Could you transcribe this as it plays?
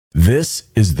This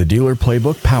is the Dealer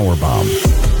Playbook Powerbomb.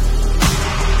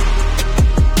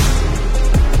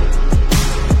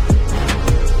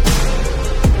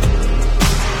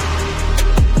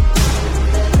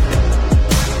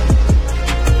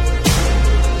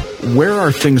 Where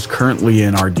are things currently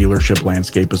in our dealership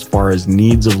landscape as far as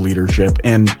needs of leadership,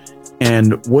 and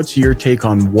what's your take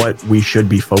on what we should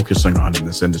be focusing on in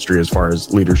this industry as far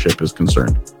as leadership is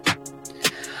concerned?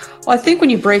 Well, I think when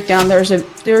you break down, there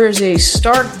is a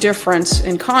stark difference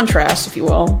in contrast, if you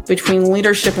will, between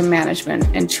leadership and management.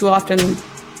 And too often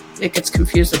it gets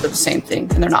confused that they're the same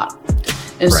thing, and they're not.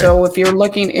 And right. So if you're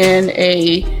looking in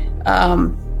a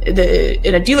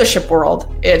dealership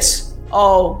world, it's,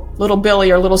 oh, little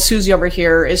Billy or little Susie over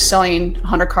here is selling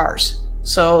 100 cars.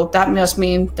 So that must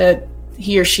mean that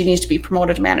he or she needs to be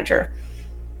promoted to manager.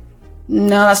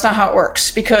 No, that's not how it works,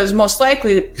 because most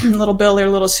likely little Billy or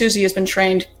little Susie has been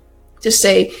trained to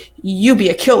say, you be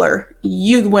a killer,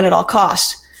 you win at all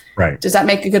costs. Right. Does that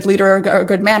make a good leader or a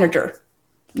good manager?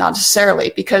 Not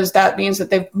necessarily, because that means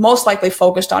that they've most likely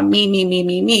focused on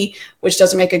me, which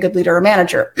doesn't make a good leader or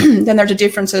manager. Then there's a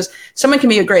difference is someone can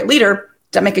be a great leader,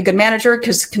 does that make a good manager?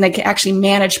 Because can they actually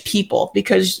manage people?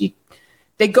 Because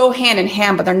they go hand in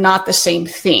hand, but they're not the same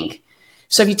thing.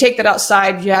 So if you take that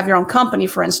outside, you have your own company,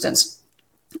 for instance.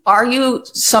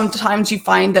 Sometimes you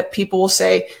find that people will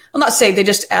say, well, not say, they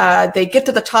just, they get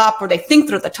to the top, or they think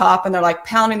they're at the top and they're like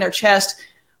pounding their chest.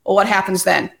 Well, what happens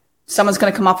then? Someone's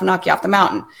going to come up and knock you off the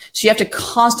mountain. So you have to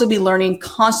constantly be learning,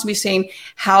 constantly saying,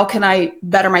 how can I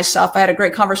better myself? I had a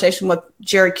great conversation with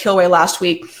Jerry Kilway last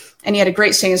week, and he had a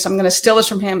great saying. So I'm going to steal this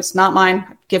from him. It's not mine.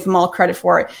 I give him all credit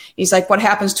for it. He's like, what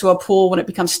happens to a pool when it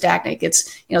becomes stagnant? It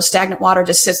gets, stagnant water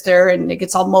just sits there and it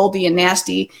gets all moldy and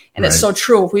nasty. And It's so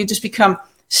true. If we just become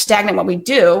stagnant what we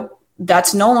do,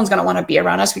 that's no one's going to want to be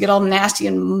around us. We get all nasty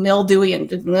and mildewy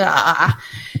and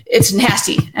it's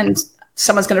nasty. And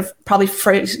someone's going to probably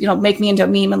make me into a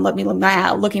meme and let me look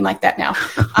looking like that now.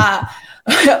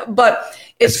 But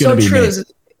it's so true.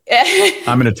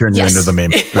 I'm going to turn you into the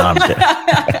meme. No, I'm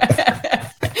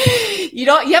kidding. You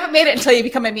haven't made it until you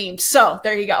become a meme. So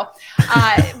there you go.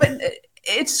 But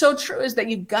it's so true is that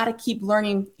you've got to keep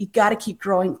learning. You've got to keep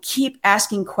growing, keep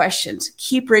asking questions,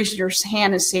 keep raising your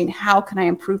hand and saying, how can I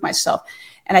improve myself?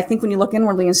 And I think when you look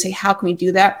inwardly and say, how can we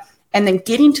do that? And then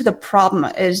getting to the problem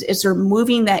is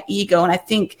removing that ego. And I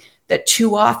think that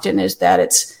too often is that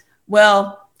it's,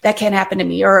 well, that can't happen to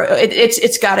me, or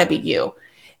it's got to be you.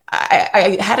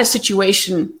 I had a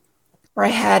situation where I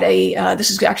had this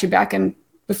is actually back in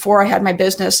before I had my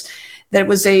business, that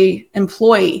was a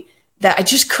employee that I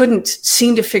just couldn't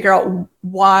seem to figure out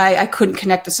why I couldn't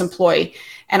connect this employee.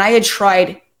 And I had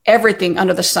tried everything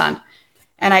under the sun.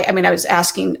 And I was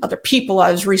asking other people,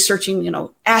 I was researching,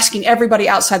 asking everybody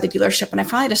outside the dealership. And I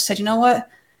finally just said, you know what?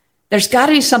 There's got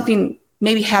to be something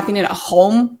maybe happening at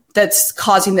home that's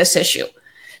causing this issue.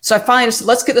 So I finally just said,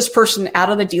 let's get this person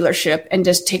out of the dealership and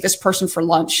just take this person for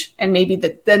lunch. And maybe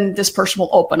then this person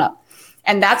will open up.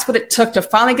 And that's what it took to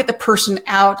finally get the person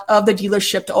out of the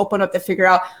dealership to open up, to figure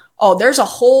out, oh, there's a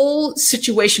whole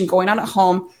situation going on at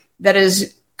home that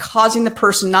is causing the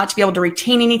person not to be able to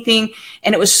retain anything.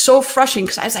 And it was so frustrating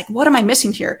because I was like, what am I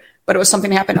missing here? But it was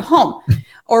something that happened at home.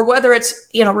 Or whether it's,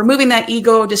 removing that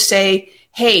ego to say,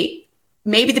 hey,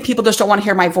 maybe the people just don't want to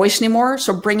hear my voice anymore.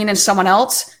 So bringing in someone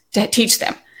else to teach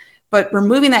them. But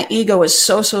removing that ego is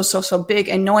so big.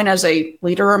 And knowing as a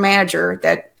leader or manager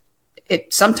that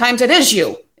sometimes it is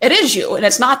you and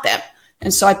it's not them.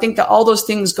 And so I think that all those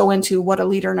things go into what a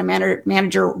leader and a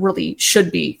manager really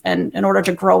should be, and in order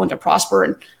to grow and to prosper,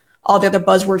 and all the other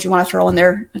buzzwords you want to throw in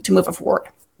there to move it forward.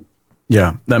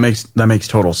 Yeah, that makes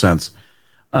total sense.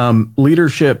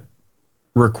 Leadership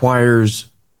requires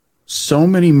so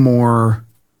many more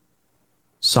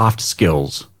soft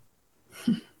skills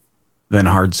than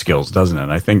hard skills, doesn't it?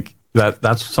 I think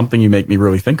that's something you make me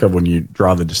really think of when you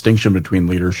draw the distinction between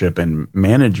leadership and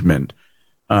management.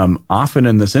 Often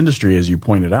in this industry, as you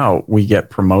pointed out, we get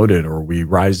promoted or we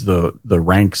rise the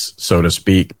ranks, so to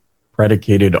speak,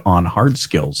 predicated on hard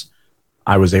skills.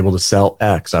 I was able to sell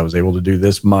X. I was able to do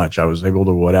this much. I was able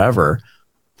to whatever.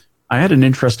 I had an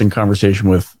interesting conversation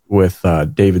with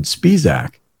David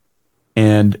Spizak,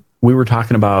 and we were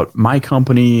talking about my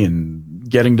company and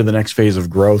getting to the next phase of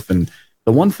growth. And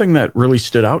the one thing that really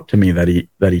stood out to me that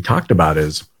he talked about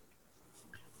is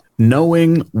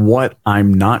knowing what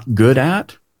I'm not good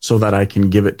at, so that I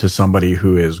can give it to somebody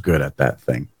who is good at that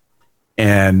thing.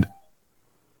 And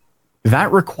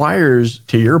that requires,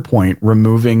 to your point,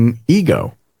 removing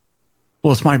ego.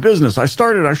 Well, it's my business. I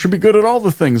started. I should be good at all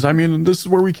the things. I mean, this is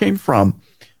where we came from.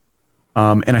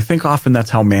 And I think often that's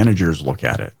how managers look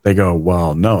at it. They go,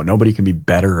 well, no, nobody can be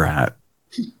better at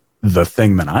the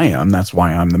thing than I am. That's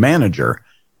why I'm the manager.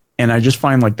 And I just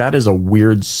find like that is a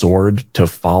weird sword to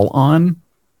fall on,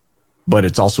 but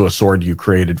it's also a sword you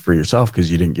created for yourself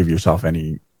because you didn't give yourself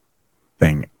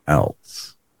anything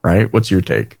else. Right? What's your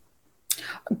take?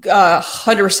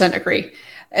 100% agree.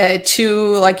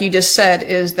 Two, like you just said,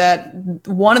 is that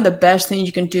one of the best things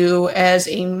you can do as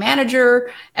a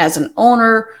manager, as an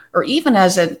owner, or even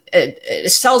as a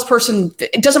salesperson,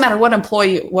 it doesn't matter what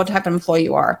type of employee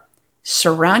you are,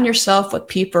 surround yourself with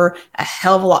people a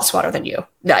hell of a lot smarter than you.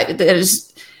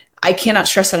 I cannot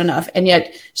stress that enough. And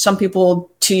yet some people,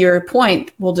 to your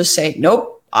point, will just say,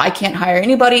 nope, I can't hire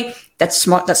anybody that's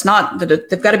smart.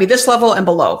 They've got to be this level and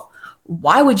below.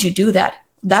 Why would you do that?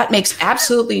 That makes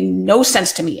absolutely no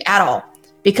sense to me at all.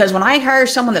 Because when I hire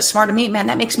someone that's smarter than me, man,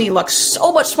 that makes me look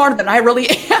so much smarter than I really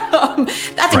am.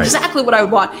 That's right. Exactly what I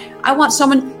would want. I want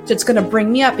someone that's going to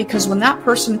bring me up, because when that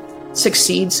person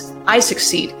succeeds, I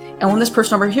succeed. And when this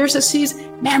person over here succeeds,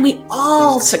 man, we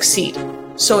all succeed.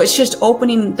 So it's just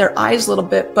opening their eyes a little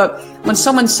bit. But when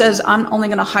someone says, I'm only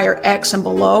going to hire X and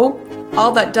below,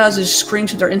 all that does is scream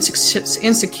to their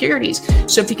insecurities.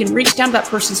 So if you can reach down to that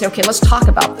person and say, okay, let's talk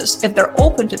about this. If they're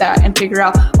open to that and figure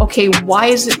out, okay, why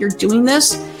is it you're doing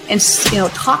this? And,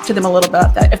 talk to them a little bit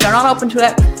about that. If they're not open to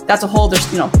that, that's a whole,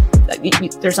 there's nothing you can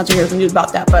do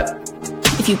about that. But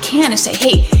if you can and say,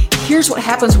 hey, here's what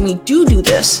happens when we do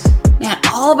this, man,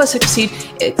 all of us succeed.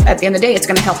 At the end of the day, it's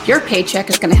going to help your paycheck.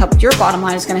 It's going to help your bottom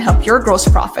line. It's going to help your gross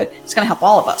profit. It's going to help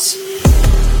all of us.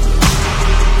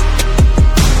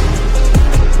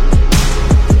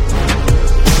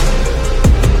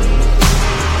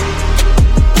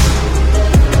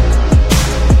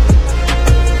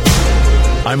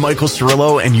 I'm Michael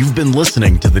Cirillo, and you've been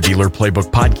listening to the Dealer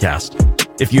Playbook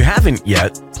Podcast. If you haven't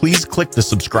yet, please click the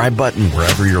subscribe button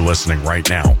wherever you're listening right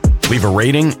now. Leave a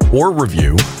rating or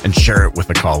review and share it with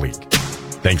a colleague.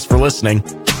 Thanks for listening.